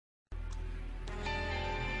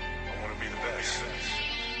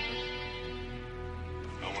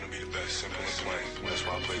simple and plain. That's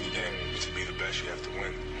why I play the game. To be the best, you have to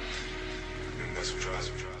win. And that's what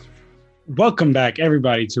drives me. Welcome back,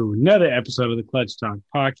 everybody, to another episode of the Clutch Talk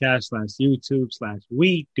podcast / YouTube /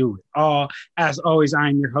 We Do It All. As always,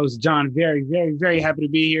 I'm your host, John. Very, very, very happy to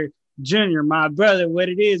be here. Junior, my brother, what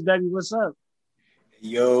it is, baby? What's up?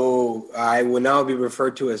 Yo, I will now be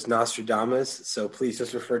referred to as Nostradamus, so please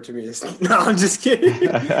just refer to me as... No, I'm just kidding.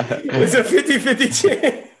 It's a 50-50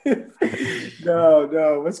 chance.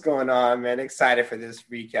 No, what's going on, man? Excited for this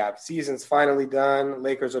recap. Season's finally done.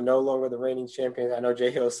 Lakers are no longer the reigning champions. I know Jay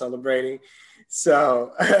Hill is celebrating.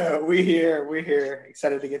 So we're here.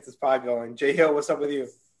 Excited to get this pod going. Jay Hill, what's up with you?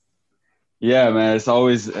 Yeah, man, it's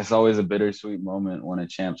always a bittersweet moment when a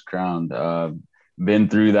champ's crowned. Been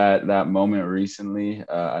through that moment recently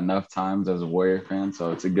enough times as a Warrior fan,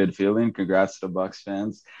 so it's a good feeling. Congrats to the Bucks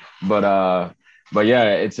fans, but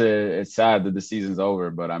yeah, it's sad that the season's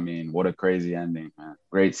over. But I mean, what a crazy ending, man!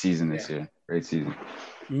 Great season this year, great season.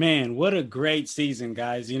 Man, what a great season,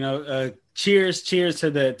 guys! You know, cheers to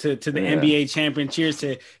the NBA champion. Cheers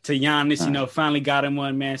to Giannis. You know, finally got him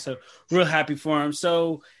one, man. So real happy for him.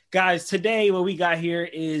 So. Guys, today what we got here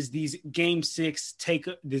is these game six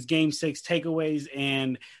takeaways,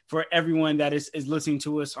 and for everyone that is listening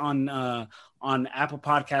to us on Apple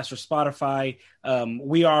Podcasts or Spotify,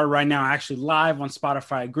 we are right now actually live on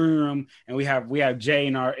Spotify Green Room, and we have Jay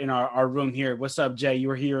in our room here. What's up, Jay? You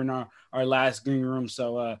were here in our last Green Room,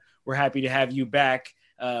 so we're happy to have you back.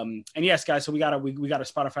 And yes, guys, so we got a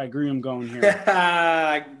Spotify Green Room going here.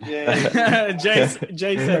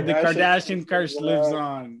 Jay said the Kardashian curse lives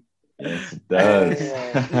on. Yes, it does.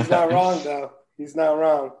 He's not wrong, though. He's not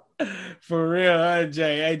wrong. For real,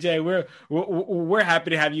 Jay. Hey, Jay, we're happy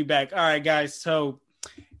to have you back. All right, guys. So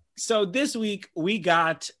this week we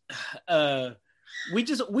got we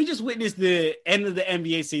just witnessed the end of the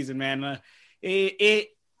NBA season, man. It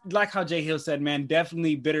like how Jay Hill said, man,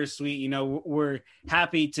 definitely bittersweet. You know, we're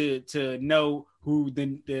happy to know who the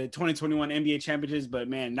 2021 NBA champion is, but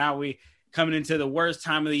man, now we coming into the worst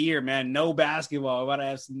time of the year, man. No basketball. About to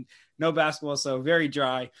have no basketball, so very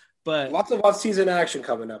dry. But lots of off-season action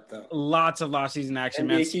coming up, though. Lots of off-season action, NBA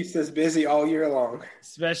man. keeps us busy all year long.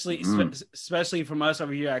 Especially from us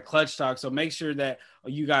over here at Clutch Talk. So make sure that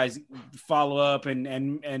you guys follow up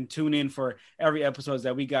and tune in for every episodes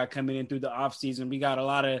that we got coming in through the off-season. We got a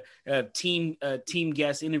lot of team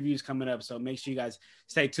guest interviews coming up, so make sure you guys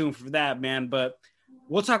stay tuned for that, man. But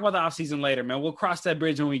we'll talk about the offseason later, man. We'll cross that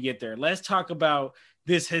bridge when we get there. Let's talk about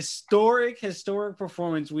this historic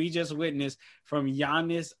performance we just witnessed from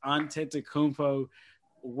Giannis Antetokounmpo.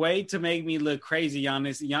 Way to make me look crazy,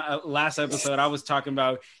 Giannis. Last episode, I was talking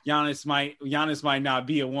about Giannis might not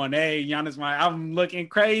be a 1A. I'm looking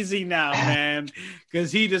crazy now, man,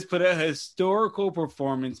 because he just put a historical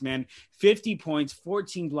performance, man. 50 points,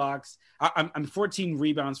 14 blocks. 14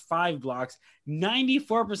 rebounds, 5 blocks,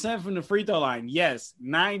 94% from the free throw line. Yes,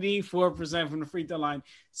 94% from the free throw line,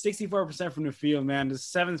 64% from the field, man. The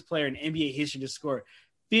seventh player in NBA history to score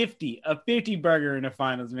a 50 burger in the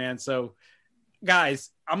finals, man. So,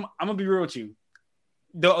 guys, I'm gonna be real with you.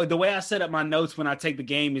 The way I set up my notes when I take the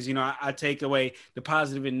game is, you know, I take away the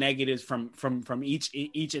positive and negatives from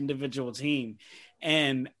each individual team,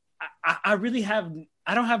 and I really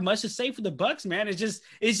I don't have much to say for the Bucks, man. It's just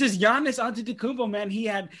Giannis Antetokounmpo, man. He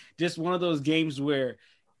had just one of those games where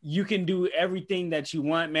you can do everything that you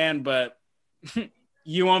want, man, but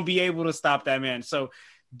you won't be able to stop that, man. So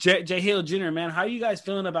Jay Hill Jr., man, how are you guys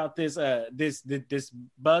feeling about this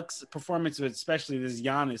Bucks performance, especially this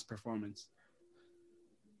Giannis performance?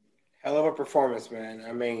 Hell of a performance, man.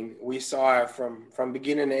 I mean, we saw it from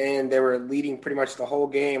beginning to end. They were leading pretty much the whole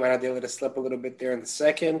game. I know they let it slip a little bit there in the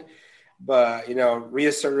second, but, you know,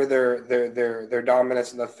 reasserted their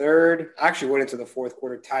dominance in the third. Actually went into the fourth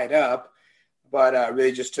quarter tied up, but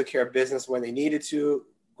really just took care of business when they needed to.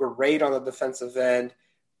 Great on the defensive end.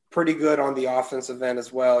 Pretty good on the offensive end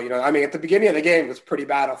as well. You know, I mean, at the beginning of the game, it was pretty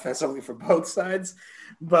bad offensively for both sides,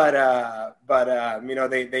 but you know,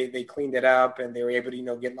 they cleaned it up and they were able to, you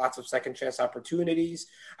know, get lots of second chance opportunities.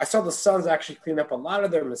 I saw the Suns actually clean up a lot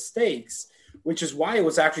of their mistakes, which is why it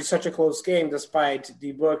was actually such a close game, despite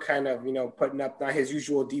D-Book kind of, you know, putting up not his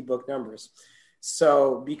usual D-Book numbers.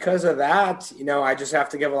 So because of that, you know, I just have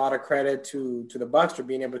to give a lot of credit to the Bucks for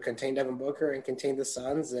being able to contain Devin Booker and contain the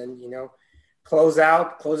Suns and, you know, close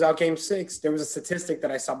out game 6. There was a statistic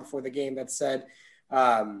that I saw before the game that said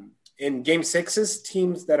in game 6s,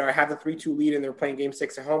 teams that have the 3-2 lead and they're playing game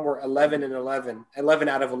 6 at home were 11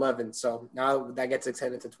 out of 11. So now that gets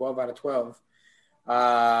extended to 12 out of 12.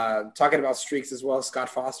 Talking about streaks as well, Scott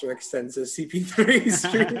Foster extends his CP3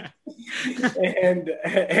 streak. and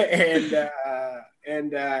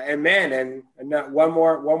And man, and one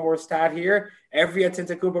more stat here. Every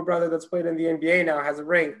Antetokounmpo brother that's played in the NBA now has a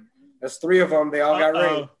ring. There's 3 of them. They all got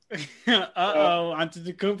rings.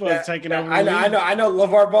 Antetokounmpo is taking over. I know.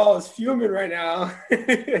 LeVar Ball is fuming right now.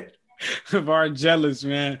 LeVar jealous,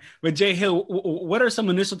 man. But Jay Hill, what are some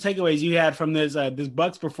initial takeaways you had from this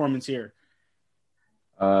Bucks performance here?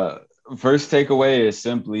 First takeaway is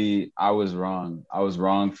simply I was wrong. I was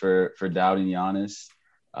wrong for doubting Giannis.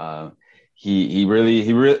 He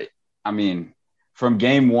really, I mean, from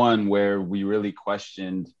game 1 where we really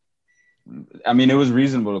questioned, I mean, it was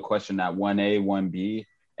reasonable to question that 1A, 1B,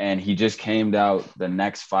 and he just came out the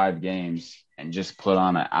next 5 games and just put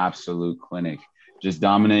on an absolute clinic, just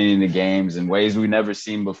dominating the games in ways we've never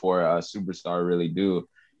seen before a superstar really do.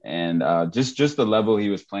 And just the level he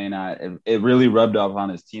was playing at, it really rubbed off on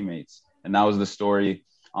his teammates. And that was the story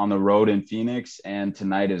on the road in Phoenix and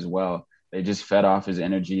tonight as well. They just fed off his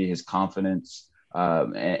energy, his confidence.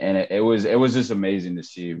 And it was just amazing to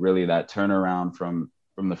see really that turnaround from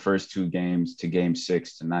the first 2 games to game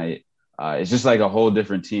 6 tonight. It's just like a whole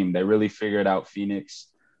different team. They really figured out Phoenix.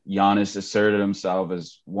 Giannis asserted himself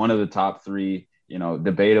as one of the top 3,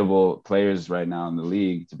 debatable players right now in the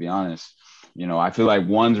league, to be honest. I feel like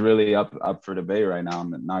one's really up for debate right now.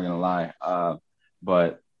 I'm not going to lie.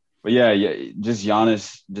 But yeah, just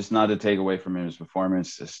Giannis, just not to take away from his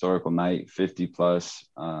performance, historical night, 50 plus,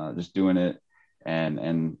 just doing it.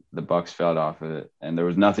 And the Bucks fell off of it. And there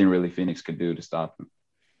was nothing really Phoenix could do to stop him.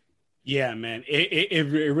 Yeah, man, it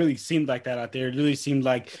really seemed like that out there. It really seemed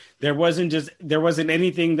like there wasn't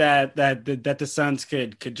anything that the Suns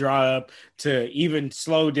could draw up to even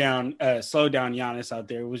slow down Giannis out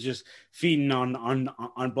there. It was just feeding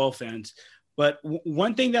on both ends. But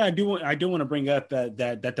one thing that I do want to bring up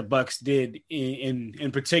that the Bucks did in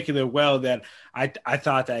particular well, that I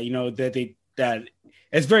thought that that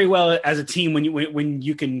as very well as a team when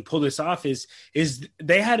you can pull this off is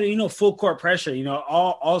they had full court pressure.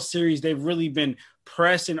 All series they've really been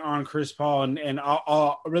pressing on Chris Paul and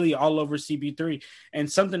all over CP3.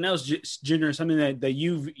 And something else, Junior, something that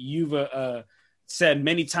you've said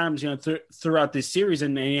many times throughout this series,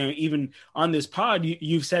 and even on this pod,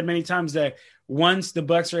 you've said many times that once the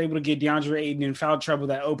Bucks are able to get DeAndre Ayton in foul trouble,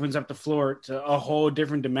 that opens up the floor to a whole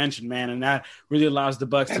different dimension, man. And that really allows the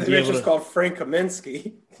Bucks to be able to. It's called Frank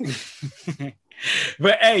Kaminsky.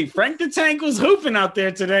 But hey, Frank the Tank was hooping out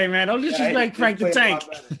there today, man. Don't disrespect Frank the Tank.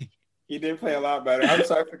 He did play a lot better. I'm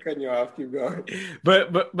sorry for cutting you off. Keep going.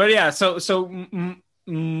 But yeah. So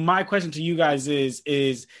my question to you guys is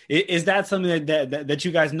that something that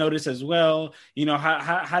you guys noticed as well?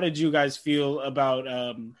 How did you guys feel about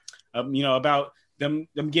about them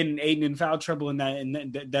getting Ayton in foul trouble and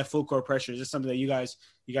that full court pressure? Is this something that you guys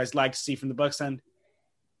like to see from the Bucks end?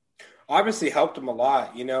 Obviously helped him a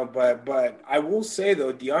lot, but I will say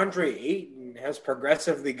though, DeAndre Ayton has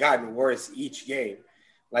progressively gotten worse each game.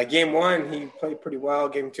 Like game 1, he played pretty well.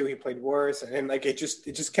 Game 2, he played worse, and then like it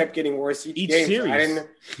just kept getting worse each game. Series.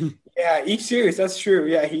 So each series. That's true.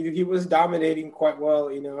 Yeah, he was dominating quite well,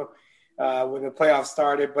 when the playoffs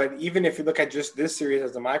started. But even if you look at just this series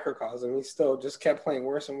as a microcosm, he still just kept playing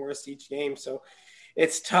worse and worse each game. So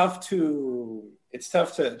it's tough to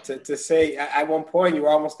say. At one point, you were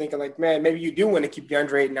almost thinking like, man, maybe you do want to keep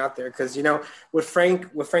DeAndre Ayton out there because with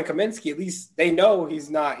Frank Kaminsky, at least they know he's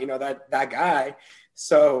not that guy.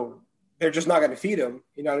 So they're just not going to feed him.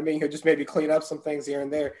 You know what I mean? He'll just maybe clean up some things here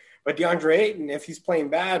and there. But DeAndre Ayton, if he's playing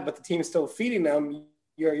bad, but the team's still feeding him,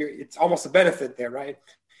 it's almost a benefit there, right?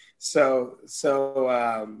 So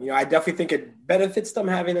I definitely think it benefits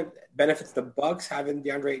the Bucks having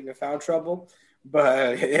DeAndre Ayton in foul trouble.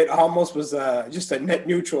 But it almost was just a net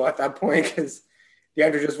neutral at that point because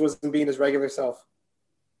DeAndre just wasn't being his regular self.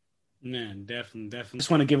 Man, definitely. Just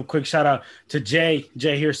want to give a quick shout out to Jay.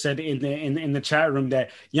 Jay here said in the chat room that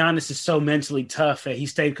Giannis is so mentally tough that he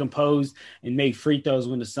stayed composed and made free throws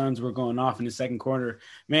when the Suns were going off in the second quarter.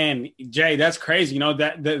 Man, Jay, that's crazy.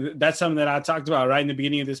 That's something that I talked about right in the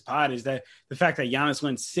beginning of this pod is that the fact that Giannis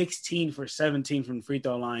went 16 for 17 from the free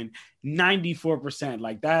throw line, 94%.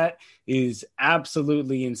 Like that is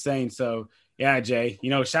absolutely insane. So yeah, Jay,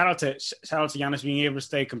 shout out to Giannis being able to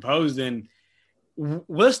stay composed, and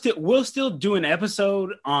we'll still do an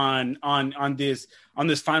episode on this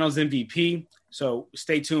finals MVP. So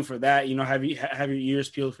stay tuned for that. Have your ears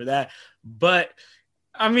peeled for that. But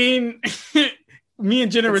I mean, me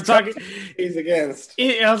and Jenna were talking. He's against.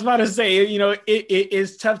 I was about to say,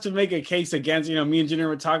 it's tough to make a case against. Me and Jenna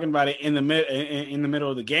were talking about it in the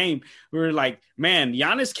middle of the game. We were like, man,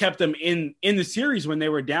 Giannis kept them in the series when they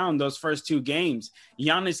were down those first 2 games.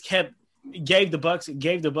 Giannis kept gave the Bucks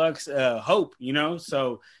hope, you know.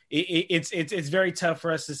 So it's very tough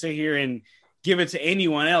for us to sit here and give it to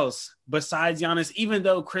anyone else besides Giannis, even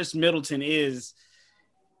though Chris Middleton is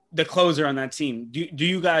the closer on that team. Do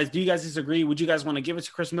you guys disagree? Would you guys want to give it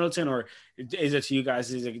to Chris Middleton, or is it to you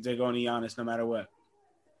guys is it going to Giannis no matter what?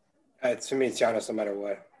 To me, it's Giannis no matter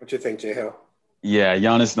what. What you think, J Hill? Yeah,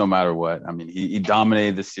 Giannis no matter what. I mean, he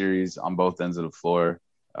dominated the series on both ends of the floor,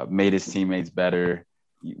 made his teammates better.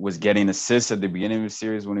 He was getting assists at the beginning of the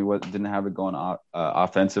series when he didn't have it going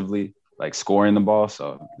offensively, like scoring the ball.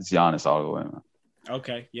 So it's Giannis all the way, man.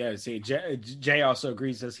 Okay, yeah. See, Jay also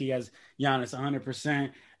agrees that he has Giannis 100%.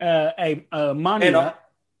 Hey, Monty,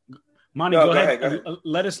 go ahead.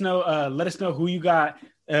 Let us know who you got.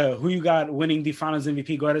 Who you got winning the Finals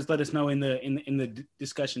MVP? Go ahead and let us know in the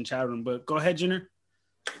discussion chat room. But go ahead, Jenner.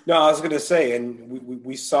 No, I was going to say, and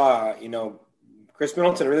we saw, Chris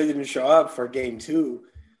Middleton really didn't show up for Game 2.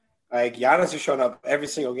 Like Giannis was showing up every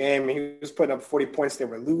single game. He was putting up 40 points. They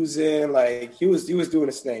were losing. Like he was doing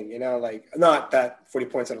his thing. Like not that 40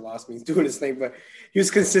 points that lost me. He's doing his thing, but he was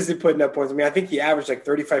consistently putting up points. I mean, I think he averaged like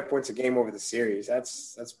 35 points a game over the series.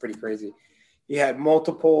 That's pretty crazy. He had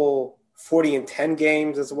multiple 40 and 10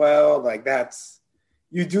 games as well. Like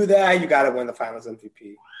you do that, you got to win the Finals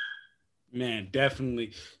MVP. Man,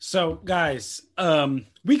 definitely. So, guys,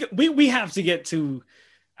 we have to get to,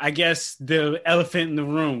 I guess, the elephant in the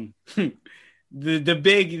room,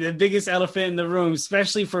 the biggest elephant in the room,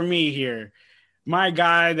 especially for me here. My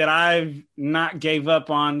guy that I've not gave up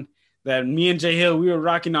on, that me and Jay Hill, we were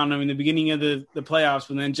rocking on him in the beginning of the playoffs,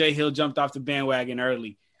 but then Jay Hill jumped off the bandwagon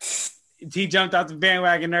early. He jumped off the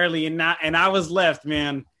bandwagon early, and I was left,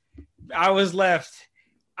 man. I was left,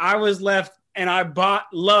 and I bought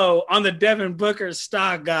low on the Devin Booker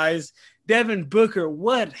stock, guys. Devin Booker,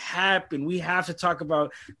 what happened? We have to talk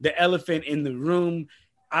about the elephant in the room.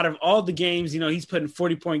 Out of all the games, he's putting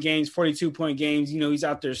 40-point games, 42-point games. He's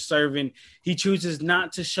out there serving. He chooses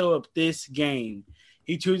not to show up this game.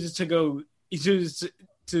 He chooses to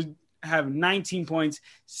have 19 points,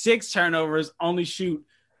 6 turnovers, only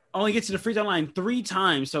get to the free throw line 3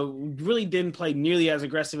 times, so really didn't play nearly as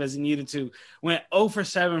aggressive as he needed to. Went 0 for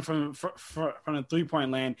 7 from the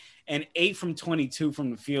three-point land and 8 from 22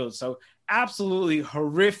 from the field. So absolutely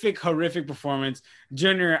horrific performance.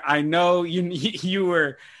 Junior, I know you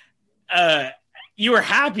were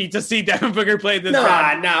happy to see Devin Booker play this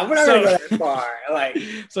round. Nah, we're not gonna go that far.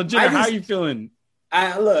 So Junior, how are you feeling?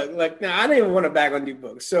 I don't even want to bag on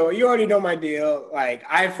D-Book. So you already know my deal. Like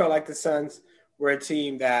I felt like the Suns were a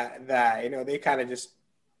team that they kind of just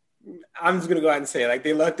 – I'm just going to go ahead and say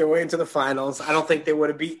they lucked their way into the finals. I don't think they would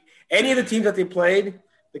have beat any of the teams that they played,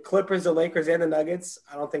 the Clippers, the Lakers, and the Nuggets.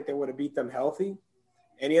 I don't think they would have beat them healthy,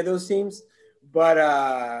 any of those teams. But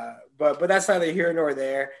that's neither here nor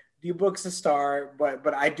there. D-Book's a star,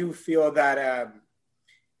 but I do feel that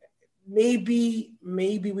maybe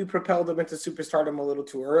we propelled him into superstardom a little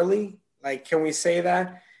too early. Like, can we say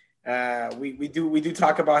that? We do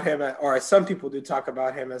talk about him, or some people do talk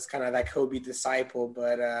about him as kind of that Kobe disciple,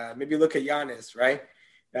 but maybe look at Giannis, right?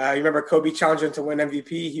 You remember Kobe challenged him to win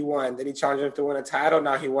MVP, he won. Then he challenged him to win a title,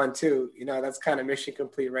 now he won too. That's kind of mission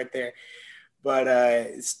complete right there. But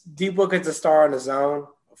D-Book is a star on his own.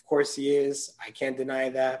 Of course he is. I can't deny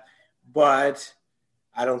that. But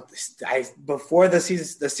before the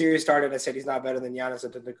series started, I said he's not better than Giannis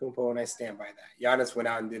Antetokounmpo, and I stand by that. Giannis went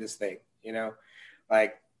out and did his thing,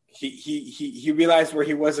 He realized where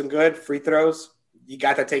he wasn't good. Free throws, he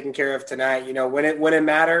got that taken care of tonight. When it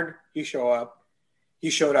mattered, he showed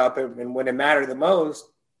up. And when it mattered the most,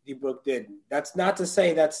 D-Book did. That's not to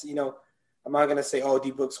say that's I'm not gonna say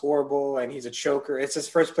D-Book's horrible and he's a choker. It's his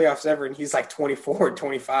first playoffs ever, and he's like 24,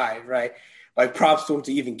 25, right? Like props to him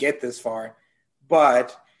to even get this far,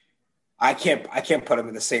 but I can't put him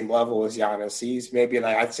in the same level as Giannis. He's maybe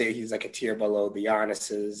I'd say he's like a tier below the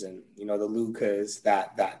Giannis's and the Lukas,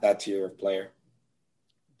 that tier of player.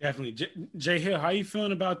 Definitely. Jay Hill, how you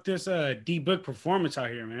feeling about this D-Book performance out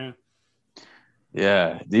here, man?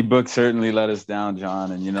 Yeah, D-Book certainly let us down,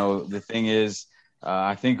 John. And the thing is,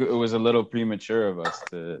 I think it was a little premature of us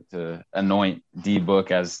to anoint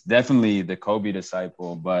D-Book as definitely the Kobe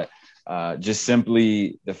disciple, but just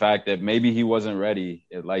simply the fact that maybe he wasn't ready.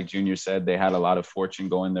 Like Junior said, they had a lot of fortune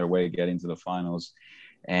going their way getting to the finals.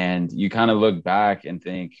 And you kind of look back and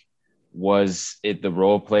think, was it the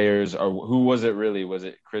role players, or who was it really? Was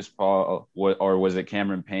it Chris Paul or was it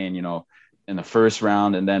Cameron Payne, in the first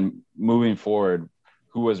round? And then moving forward,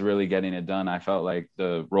 who was really getting it done? I felt like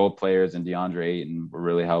the role players and DeAndre Ayton were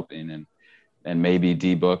really helping. And maybe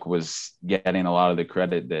D-Book was getting a lot of the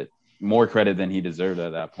credit, more credit than he deserved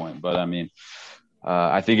at that point. But I mean,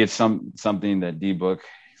 I think it's something that D-Book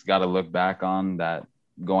has got to look back on, that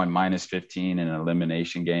going minus 15 in an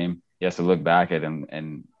elimination game. He has to look back at him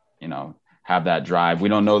and have that drive. We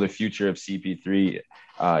don't know the future of CP3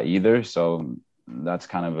 either, so that's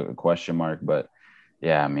kind of a question mark. But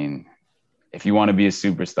yeah, I mean, if you want to be a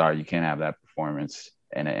superstar, you can't have that performance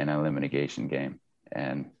in an elimination game.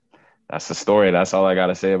 And that's the story. That's all I got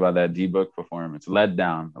to say about that D-Book performance. Let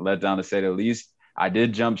down to say the least. I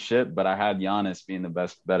did jump ship, but I had Giannis being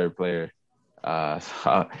the better player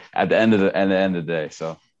so at the end of the day.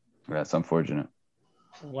 So that's unfortunate.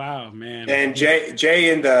 Wow, man. And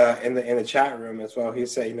Jay in the chat room as well, he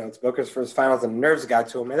said, it's Booker's first finals and the nerves got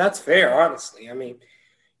to him. And that's fair, honestly. I mean,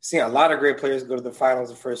 seeing a lot of great players go to the finals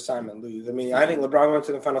the first time and lose. I mean, I think LeBron went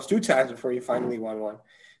to the finals 2 times before he finally won one.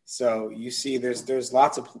 So you see there's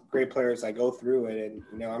lots of great players that go through it.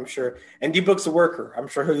 And, I'm sure – and D-Book's a worker. I'm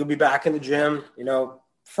sure he'll be back in the gym,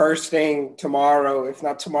 first thing tomorrow. If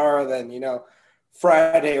not tomorrow, then,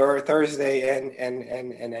 Friday or Thursday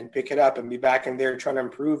and pick it up and be back in there trying to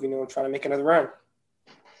improve, trying to make another run.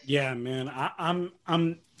 Yeah, man.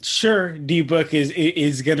 I'm sure D-Book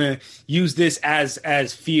is gonna use this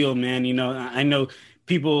as fuel, man. I know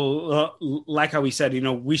people like how we said,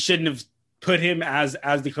 we shouldn't have put him as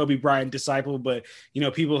the Kobe Bryant disciple, but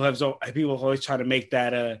people always try to make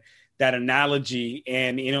that analogy,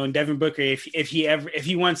 and and Devin Booker, if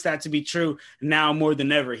he wants that to be true now more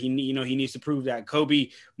than ever, he needs to prove that. Kobe,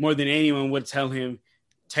 more than anyone, would tell him,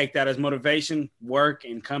 take that as motivation, work,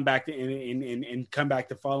 and come back and come back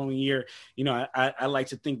the following year. I like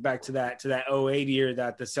to think back to that 2008 year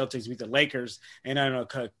that the Celtics beat the Lakers, and I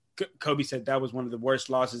don't know, Kobe said that was one of the worst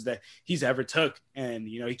losses that he's ever took, and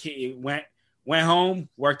he went home,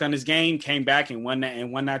 worked on his game, came back and won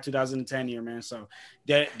that 2010 year, man. So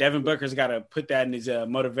Devin Booker's got to put that in his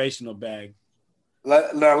motivational bag.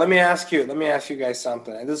 Let me ask you guys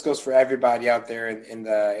something, and this goes for everybody out there in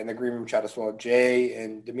the green room chat as well. Jay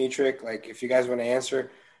and Dimitri, like, if you guys want to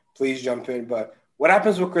answer, please jump in. But what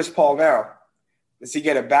happens with Chris Paul now? Does he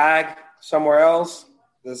get a bag somewhere else?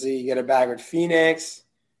 Does he get a bag with Phoenix?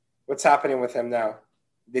 What's happening with him now?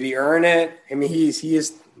 Did he earn it? I mean, he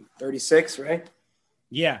is 36, right?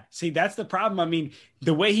 Yeah. See, that's the problem. I mean,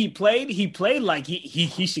 the way he played like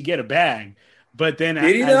he should get a bag. But then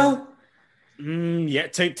did he though? Yeah,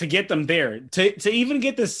 to get them there, to even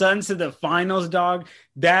get the Suns to the finals, dog,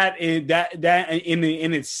 that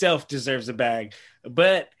in itself deserves a bag.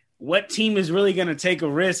 But what team is really going to take a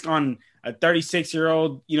risk on a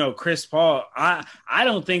 36-year-old, Chris Paul? I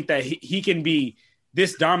don't think that he can be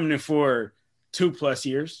this dominant for 2+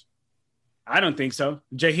 years. I don't think so.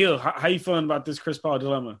 Jay Hill, how you feeling about this Chris Paul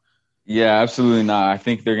dilemma? Yeah, absolutely not. I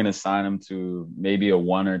think they're going to sign him to maybe a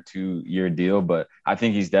 1 or 2 year deal, but I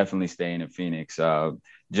think he's definitely staying in Phoenix.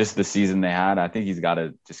 Just the season they had, I think he's got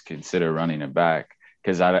to just consider running it back,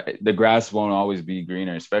 because the grass won't always be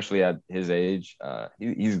greener, especially at his age.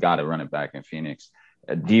 He's got to run it back in Phoenix.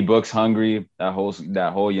 D-Book's hungry. That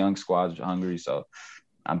whole young squad's hungry. So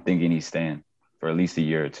I'm thinking he's staying for at least a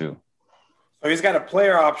year or 2. So he's got a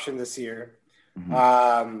player option this year.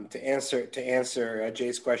 Mm-hmm. To answer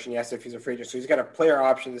Jay's question, yes, if he's a free agent. So he's got a player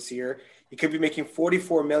option this year. He could be making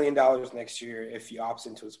 $44 million next year if he opts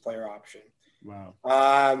into his player option. Wow.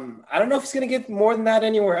 I don't know if he's going to get more than that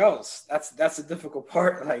anywhere else. That's the difficult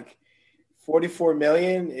part. Like, $44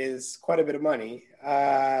 million is quite a bit of money.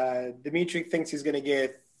 Dimitri thinks he's going to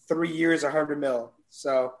get 3 years, $100 million.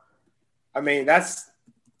 So, I mean, that's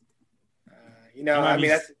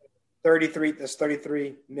that's 33. That's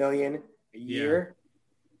 $33 million a year.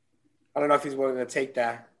 Yeah. I don't know if he's willing to take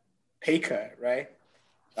that pay cut, right?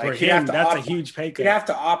 For him, that's a huge pay cut. He'd have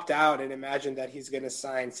to opt out and imagine that he's going to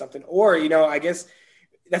sign something. Or, I guess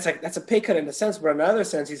that's a pay cut in a sense, but in another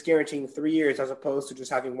sense, he's guaranteeing 3 years as opposed to just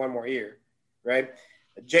having 1 more year, right?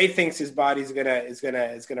 Jay thinks his body's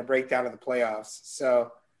gonna break down in the playoffs.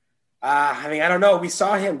 So, I mean, I don't know. We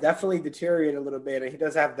saw him definitely deteriorate a little bit, and he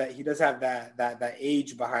does have that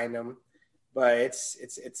age behind him. But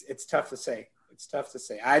it's tough to say. It's tough to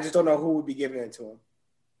say. I just don't know who would be giving it to him.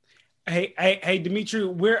 Hey, Dimitri,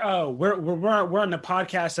 we're on the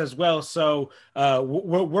podcast as well. So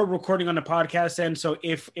we're recording on the podcast, and so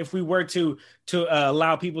if we were to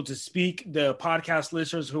allow people to speak, the podcast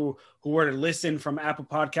listeners who were to listen from Apple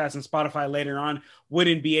Podcasts and Spotify later on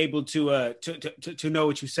wouldn't be able to know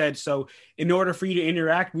what you said. So in order for you to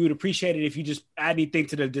interact, we would appreciate it if you just add anything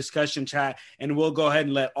to the discussion chat, and we'll go ahead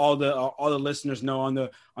and let all the listeners know on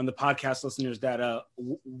the podcast listeners that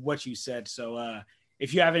what you said. So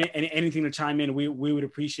if you have anything to chime in, we would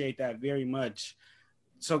appreciate that very much.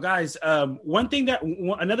 So guys,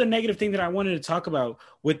 another negative thing that I wanted to talk about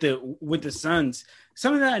with the Suns,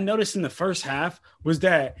 something that I noticed in the first half was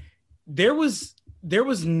that there was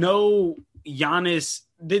no Giannis,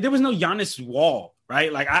 there was no Giannis wall,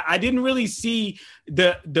 right? Like I didn't really see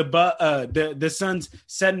the Suns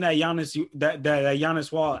setting that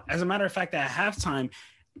Giannis wall. As a matter of fact, at halftime,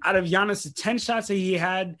 out of Giannis' 10 shots that he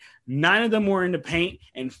had, 9 of them were in the paint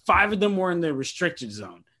and 5 of them were in the restricted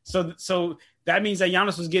zone. So that means that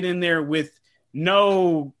Giannis was getting in there with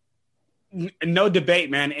no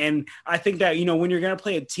debate, man. And I think that, when you're going to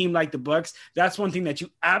play a team like the Bucks, that's one thing that you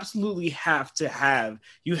absolutely have to have.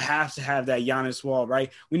 You have to have that Giannis wall,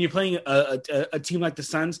 right? When you're playing a team like the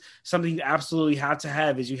Suns, something you absolutely have to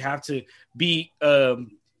have is you have to be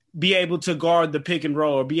able to guard the pick and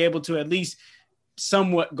roll, or be able to at least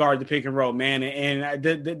somewhat guard the pick and roll, man. And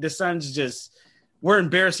the Suns just were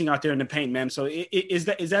embarrassing out there in the paint, man. So is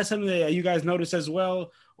that something that you guys noticed as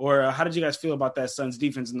well? Or how did you guys feel about that Suns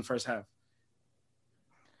defense in the first half?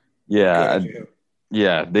 Yeah,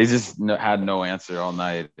 they just had no answer all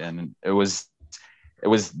night. And it was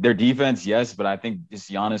their defense, yes, but I think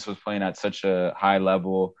just Giannis was playing at such a high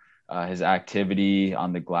level. His activity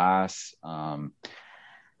on the glass,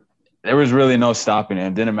 there was really no stopping him.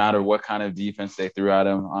 It didn't matter what kind of defense they threw at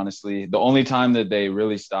him, honestly. The only time that they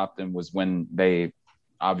really stopped him was when they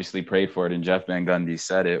obviously prayed for it, and Jeff Van Gundy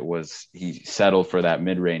said it, was he settled for that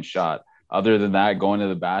mid-range shot. Other than that, going to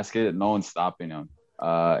the basket, no one's stopping him.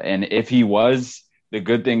 And if he was, the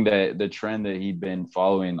good thing that the trend that he'd been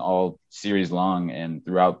following all series long and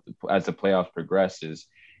throughout as the playoffs progressed is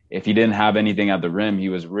if he didn't have anything at the rim, he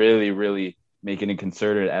was really, really making a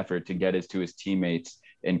concerted effort to get it to his teammates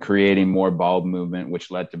and creating more ball movement,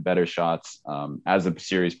 which led to better shots as the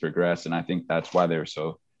series progressed. And I think that's why they were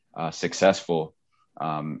so successful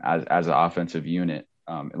as an offensive unit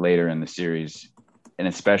later in the series, and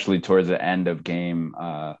especially towards the end of game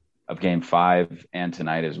 5 and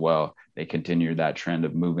tonight as well. They continued that trend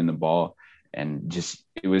of moving the ball, and just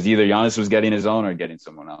it was either Giannis was getting his own or getting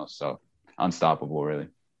someone else. So unstoppable, really.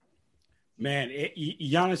 Man,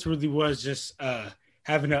 Giannis really was just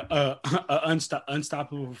having a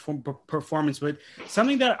unstoppable performance. But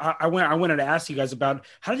something that I wanted to ask you guys about,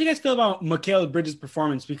 how did you guys feel about Mikal Bridges'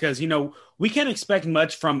 performance? Because, we can't expect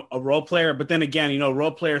much from a role player, but then again, role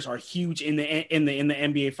players are huge in the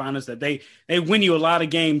NBA finals, that they win you a lot of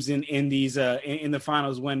games in these in the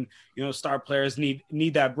finals when, star players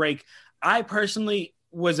need that break. I personally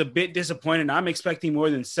was a bit disappointed. I'm expecting more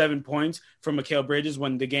than 7 points from Mikal Bridges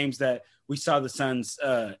when the games that we saw the Suns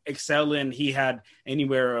excel in, he had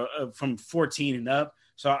anywhere from 14 and up.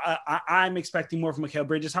 So I'm expecting more from Mikal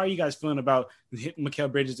Bridges. How are you guys feeling about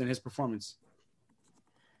Mikal Bridges and his performance?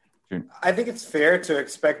 I think it's fair to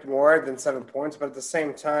expect more than 7 points, but at the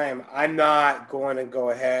same time, I'm not going to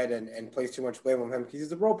go ahead and place too much blame on him because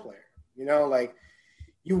he's a role player.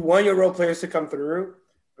 You want your role players to come through,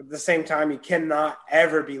 but at the same time, you cannot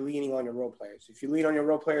ever be leaning on your role players. If you lean on your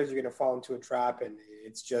role players, you're going to fall into a trap, and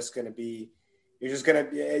it's just going to be – it's just going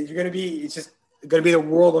to be a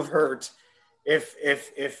world of hurt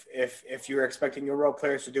if you're expecting your role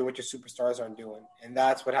players to do what your superstars aren't doing. And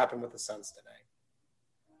that's what happened with the Suns tonight.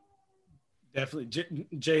 Definitely.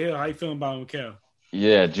 Jay Hill, how you feeling about Mikal?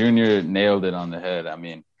 Yeah, Junior nailed it on the head. I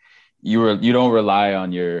mean, you don't rely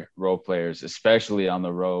on your role players, especially on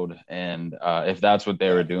the road. And if that's what they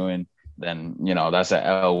were doing, then, that's an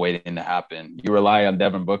L waiting to happen. You rely on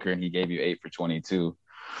Devin Booker, and he gave you 8 for 22.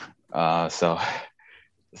 So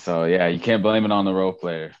yeah, you can't blame it on the role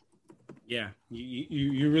player. Yeah,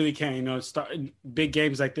 you really can't. Big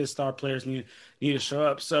games like this, star players need to show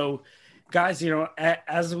up. So, guys,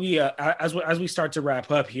 as we start to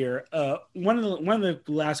wrap up here, one of the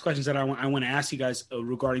last questions that I want to ask you guys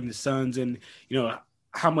regarding the Suns, and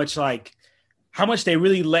how much they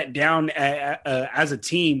really let down as a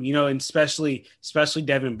team, and especially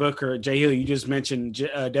Devin Booker. Jay Hill, you just mentioned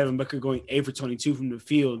Devin Booker going 8 for 22 from the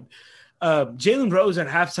field. Jalen Rose at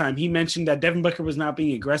halftime, he mentioned that Devin Booker was not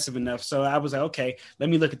being aggressive enough. So I was like, okay,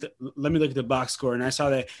 let me look at the box score, and I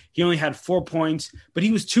saw that he only had 4 points, but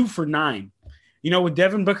he was 2 for 9. With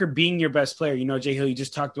Devin Booker being your best player, Jay Hill, you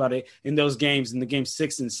just talked about it in those games, in the game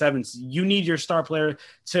 6 and 7. You need your star player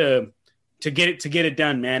to get it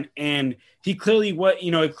done, man. And he clearly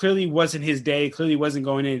it clearly wasn't his day. It clearly wasn't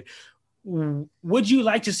going in. Would you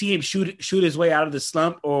like to see him shoot his way out of the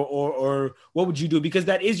slump, or what would you do? Because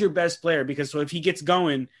that is your best player. Because so if he gets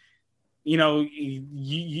going,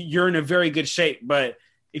 you're in a very good shape. But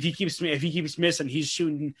if he keeps missing, he's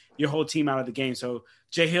shooting your whole team out of the game. So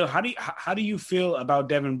Jay Hill, how do you feel about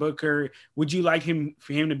Devin Booker? Would you like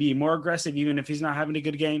for him to be more aggressive, even if he's not having a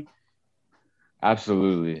good game?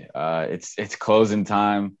 Absolutely. It's closing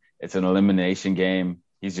time. It's an elimination game.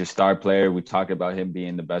 He's your star player. We talked about him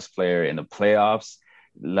being the best player in the playoffs,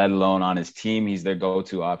 let alone on his team. He's their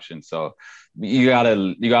go-to option. So you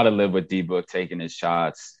gotta live with D Book taking his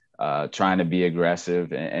shots, trying to be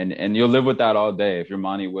aggressive, and you'll live with that all day. If you're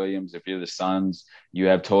Monty Williams, if you're the Suns, you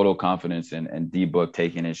have total confidence in D Book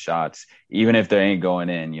taking his shots, even if they ain't going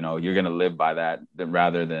in. You're gonna live by that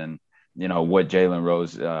rather than what Jalen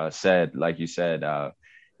Rose said. Like you said,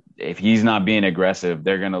 if he's not being aggressive,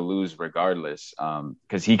 they're gonna lose regardless.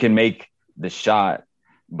 Because he can make the shot,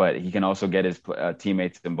 but he can also get his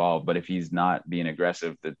teammates involved. But if he's not being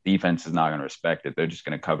aggressive, the defense is not going to respect it. They're just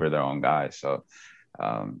going to cover their own guys. So,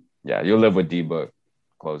 you'll live with D-Book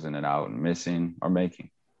closing it out and missing or making.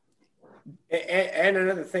 And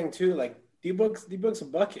another thing too, like D-Book's a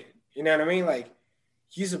bucket. You know what I mean? Like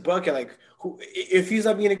he's a bucket. Like if he's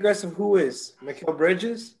not being aggressive, who is? Mikal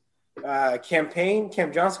Bridges, Cam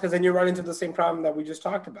Johnson? Because then you run into the same problem that we just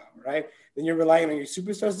talked about, right? Then you're relying on your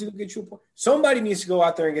superstars to get you a point. Somebody needs to go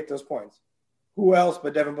out there and get those points. Who else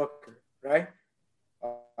but Devin Booker, right?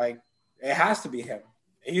 Like it has to be him.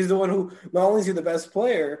 He's the one who not only is he the best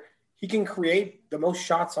player, he can create the most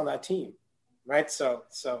shots on that team, right? So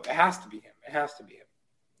it has to be him. It has to be him.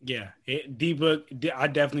 Yeah, D-Book, I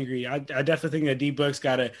definitely agree. I definitely think that D-Book's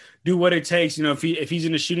got to do what it takes. If he's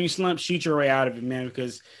in a shooting slump, shoot your way out of it, man,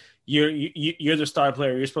 because you're the star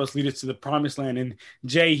player. You're supposed to lead us to the promised land. And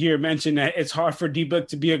Jay here mentioned that it's hard for D-Book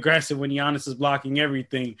to be aggressive when Giannis is blocking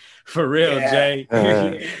everything. For real, Jay.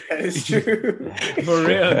 That is true. For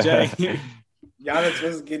real, Jay. Giannis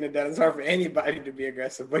wasn't getting it done. It's hard for anybody to be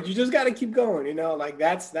aggressive, but you just got to keep going. Like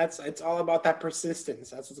that's it's all about that persistence.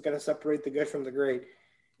 That's what's going to separate the good from the great.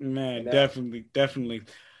 Man, definitely.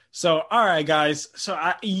 So, all right, guys. So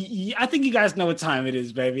I think you guys know what time it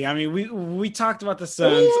is, baby. I mean, we talked about the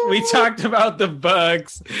Suns, we talked about the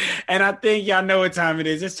Bucks, and I think y'all know what time it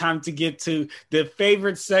is. It's time to get to the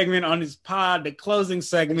favorite segment on this pod, the closing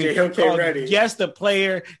segment. Jay Hill came ready. Guess the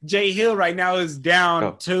player. Jay Hill right now is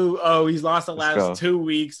down 2-0. He's lost the last 2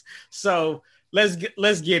 weeks. So let's get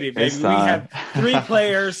it, baby. We have 3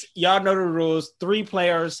 players. Y'all know the rules. 3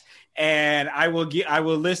 players. And I will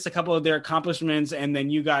list a couple of their accomplishments, and then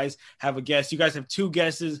you guys have a guess. You guys have 2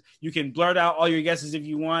 guesses. You can blurt out all your guesses if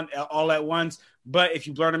you want, all at once. But if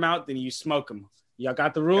you blurt them out, then you smoke them. Y'all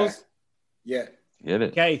got the rules? Yeah. Get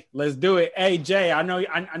it. Okay, let's do it. Hey, Jay, I know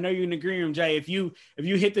you're in the green room, Jay. If you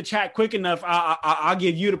hit the chat quick enough, I'll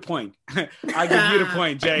give you the point. I'll give you the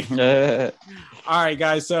point, Jay. All right,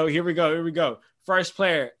 guys. So here we go. First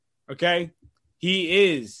player. Okay,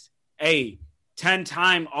 he is a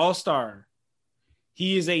 10-time All-Star.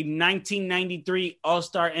 He is a 1993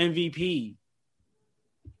 All-Star MVP.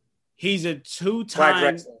 He's a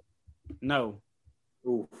 2-time. No.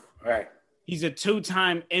 Ooh, all right. He's a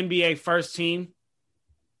 2-time NBA first team.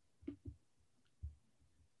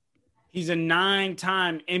 He's a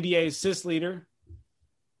 9-time NBA assist leader.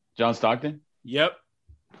 John Stockton? Yep.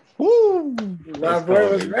 Woo! My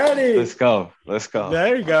boy was ready. Let's go.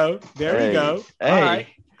 There you go. We go. Hey.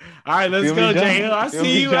 All right, let's go, Jay Hill. I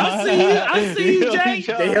see you, Jay.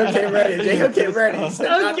 Jay Hill came ready.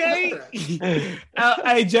 Okay.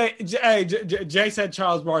 Hey, Jay said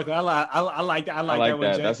Charles Barkley. I like that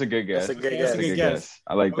one, Jay. That's a good guess. That's a good guess.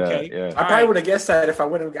 I like that. Yeah. I probably would have guessed that if I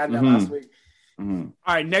wouldn't have gotten that last week. Mm-hmm.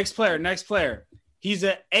 All right, next player. He's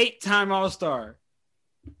an 8-time All-Star.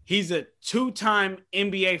 He's a 2-time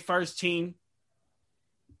NBA first team.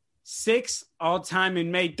 6 all-time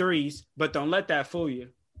in made threes, but don't let that fool you.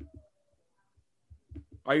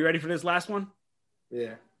 Are you ready for this last one?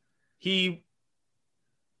 Yeah. He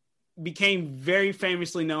became very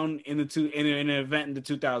famously known in an event in the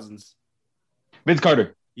 2000s. Vince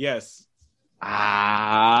Carter. Yes. Hey,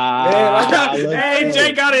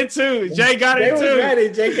 Jay got it too. Jay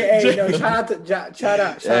ready. Shout out. Shout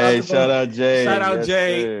out Jay. Shout out Jay.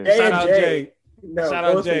 Shout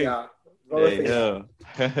out Jay.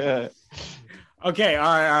 Okay,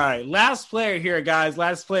 all right. Last player here, guys.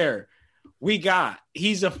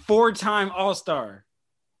 He's a 4-time All-Star.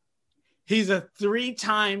 He's a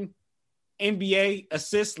 3-time NBA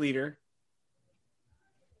assist leader.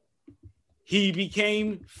 He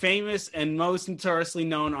became famous and most notoriously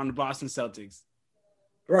known on the Boston Celtics.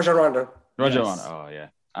 Rajon Rondo. Oh, yeah.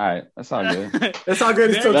 All right. That's all good. That's all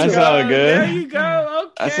good. That's all good. There you go.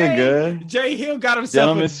 Okay. That's a good. Jay Hill got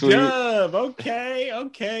himself a dub.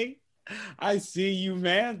 Okay. I see you,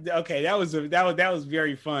 man. Okay, that was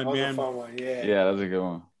very fun, man. A fun one. Yeah, that was a good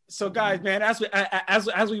one. So, guys, man,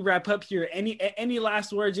 as we wrap up here, any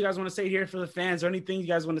last words you guys want to say here for the fans, or anything you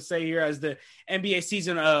guys want to say here as the NBA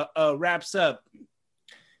season wraps up?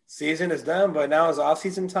 season is done, but now it's off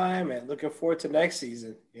season time, and looking forward to next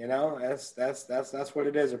season. You know, that's what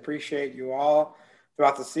it is. Appreciate you all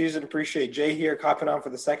throughout the season. Appreciate Jay here copping on for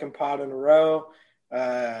the second pod in a row.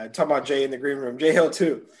 Talking about Jay in the green room, Jay Hill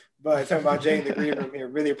too, but talking about Jay in the green room here.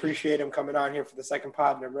 Really appreciate him coming on here for the second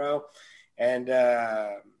pod in a row, and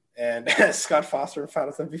Scott Foster and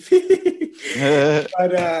Finals MVP.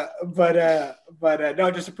 but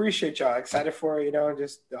no, just appreciate y'all. Excited for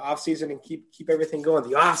just the off season and keep everything going.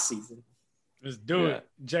 The off season. Let's do it,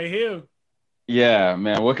 Jay Hill. Yeah,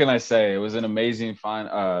 man. What can I say? It was an amazing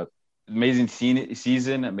amazing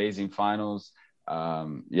season, amazing finals.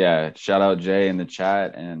 Shout out Jay in the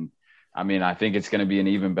chat, and I mean, I think it's going to be an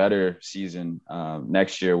even better season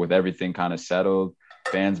next year with everything kind of settled,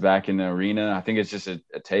 fans back in the arena. I think it's just a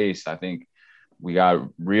taste. I think we got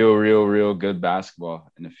real good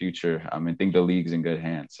basketball in the future. I mean, I think the league's in good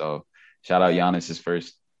hands. So shout out Giannis's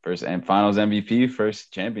first and finals MVP,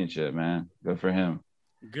 first championship, man. Good for him.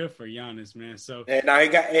 Good for Giannis, man. So and now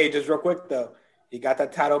just real quick though. He got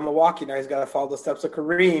that title in Milwaukee. Now he's got to follow the steps of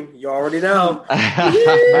Kareem. You already know.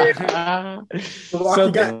 Kareem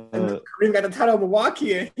got the title in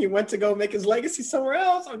Milwaukee, and he went to go make his legacy somewhere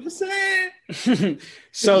else. I'm just saying.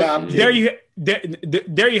 There you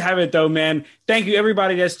have it, though, man. Thank you,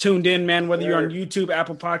 everybody that's tuned in, man. Whether you're on YouTube,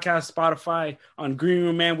 Apple Podcasts, Spotify, on Green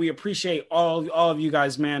Room, man, we appreciate all of you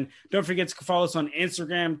guys, man. Don't forget to follow us on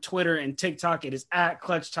Instagram, Twitter, and TikTok. It is at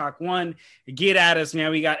Clutch Talk 1. Get at us,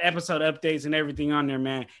 man. We got episode updates and everything on there,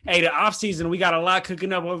 man. Hey, the off season, we got a lot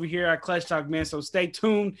cooking up over here at Clutch Talk, man. So stay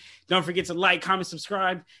tuned. Don't forget to like, comment,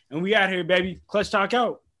 subscribe, and we out here, baby. Clutch Talk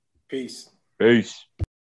out. Peace. Peace.